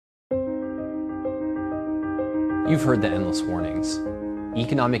You've heard the endless warnings.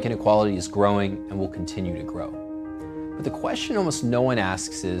 Economic inequality is growing and will continue to grow. But the question almost no one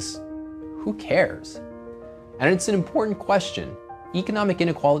asks is, who cares? And it's an important question. Economic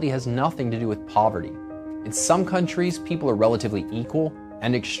inequality has nothing to do with poverty. In some countries, people are relatively equal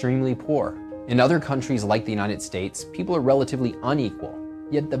and extremely poor. In other countries like the United States, people are relatively unequal,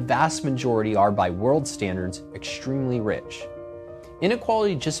 yet the vast majority are, by world standards, extremely rich.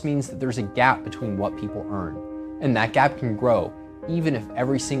 Inequality just means that there's a gap between what people earn, and that gap can grow even if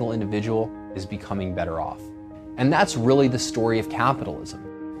every single individual is becoming better off. And that's really the story of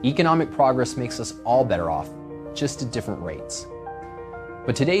capitalism. Economic progress makes us all better off, just at different rates.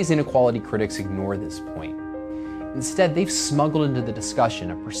 But today's inequality critics ignore this point. Instead, they've smuggled into the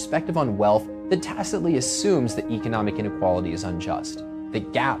discussion a perspective on wealth that tacitly assumes that economic inequality is unjust,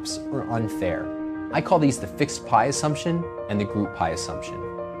 that gaps are unfair. I call these the fixed pie assumption and the group pie assumption.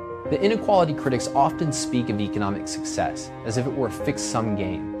 The inequality critics often speak of economic success as if it were a fixed-sum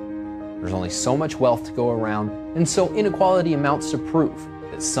game. There's only so much wealth to go around, and so inequality amounts to proof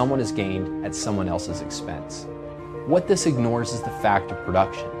that someone has gained at someone else's expense. What this ignores is the fact of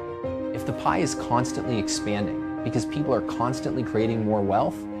production. If the pie is constantly expanding because people are constantly creating more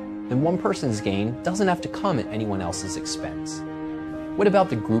wealth, then one person's gain doesn't have to come at anyone else's expense. What about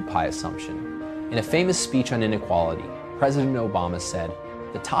the group pie assumption? In a famous speech on inequality, President Obama said,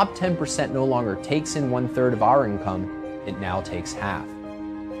 "The top 10% no longer takes in 1/3 of our income, it now takes half."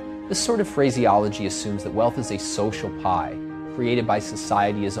 This sort of phraseology assumes that wealth is a social pie created by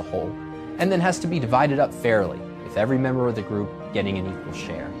society as a whole, and then has to be divided up fairly, with every member of the group getting an equal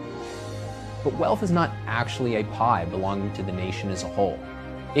share. But wealth is not actually a pie belonging to the nation as a whole.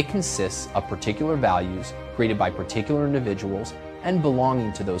 It consists of particular values created by particular individuals and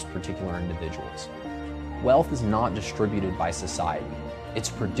belonging to those particular individuals. Wealth is not distributed by society. It's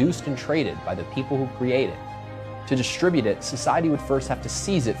produced and traded by the people who create it. To distribute it, society would first have to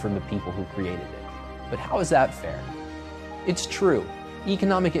seize it from the people who created it. But how is that fair? It's true,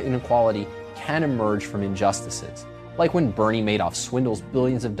 economic inequality can emerge from injustices, like when Bernie Madoff swindles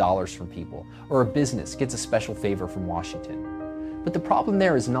billions of dollars from people, or a business gets a special favor from Washington. But the problem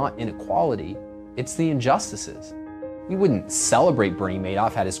there is not inequality, it's the injustices. We wouldn't celebrate Bernie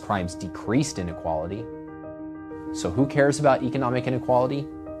Madoff had his crimes decreased inequality. So who cares about economic inequality?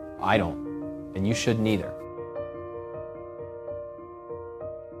 I don't, and you shouldn't either.